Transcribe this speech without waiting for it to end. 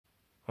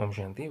Om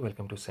Shanti,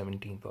 welcome to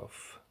 17th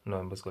of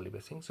November's Goli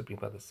Blessing. Supreme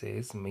Father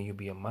says, may you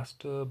be a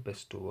master,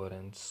 bestower,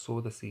 and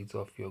sow the seeds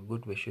of your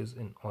good wishes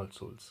in all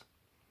souls.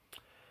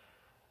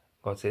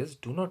 God says,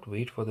 do not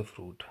wait for the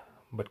fruit,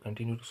 but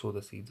continue to sow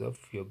the seeds of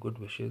your good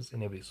wishes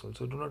in every soul.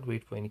 So do not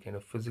wait for any kind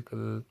of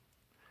physical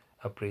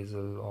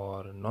appraisal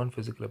or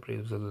non-physical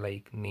appraisal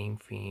like name,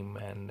 fame,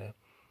 and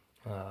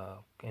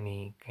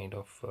any kind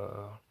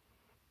of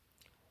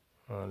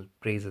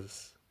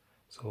praises.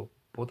 So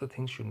both the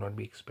things should not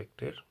be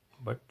expected,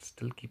 but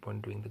still keep on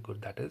doing the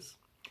good. That is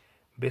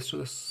bestow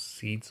the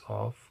seeds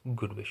of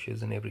good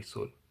wishes in every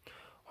soul.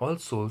 All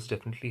souls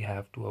definitely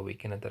have to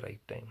awaken at the right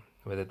time,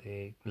 whether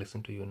they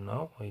listen to you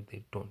now or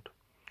they don't.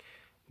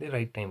 The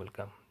right time will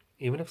come.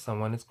 Even if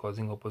someone is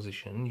causing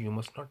opposition, you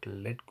must not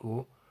let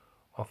go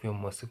of your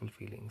merciful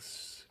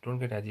feelings. Don't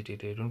get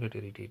agitated, don't get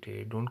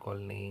irritated, don't call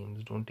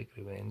names, don't take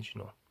revenge.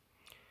 No.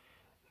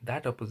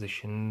 That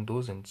opposition,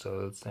 those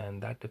insults,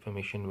 and that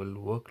defamation will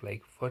work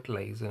like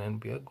fertilizer and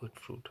bear good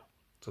fruit.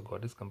 So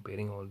God is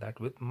comparing all that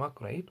with muck,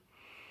 right?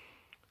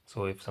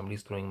 So if somebody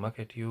is throwing muck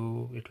at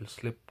you, it will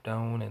slip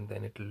down and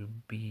then it will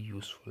be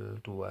useful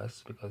to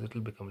us because it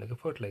will become like a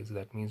fertilizer.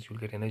 That means you'll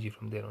get energy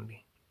from there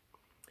only.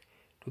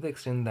 To the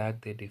extent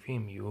that they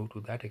defame you,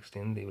 to that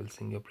extent they will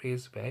sing your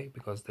praise. Why?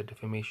 Because the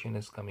defamation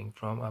is coming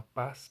from a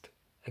past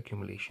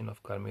accumulation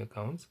of karmic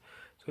accounts.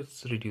 So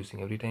it's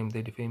reducing. Every time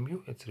they defame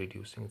you, it's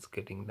reducing, it's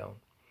getting down.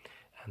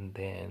 And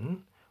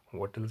then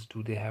what else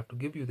do they have to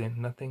give you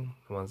then? Nothing.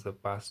 Once the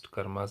past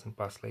karmas and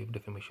past life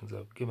defamations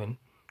are given,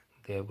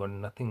 they have got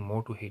nothing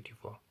more to hate you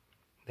for.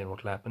 Then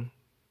what will happen?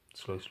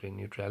 Slowly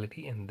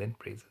neutrality and then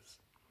praises.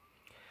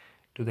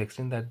 To the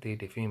extent that they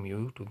defame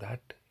you, to that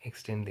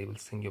extent they will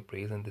sing your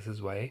praise, and this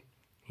is why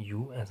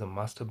you as a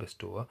master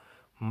bestower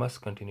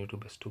must continue to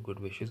bestow good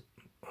wishes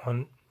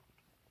on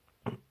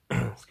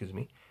excuse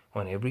me,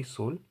 on every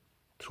soul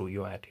through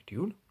your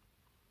attitude.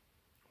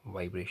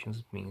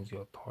 Vibrations means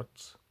your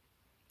thoughts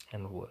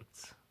and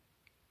words.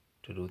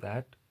 To do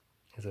that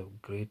is a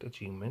great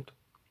achievement,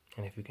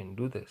 and if you can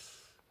do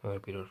this over a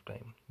period of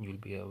time, you'll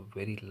be a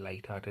very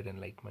light-hearted and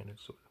light-minded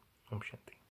soul. Om Shanti.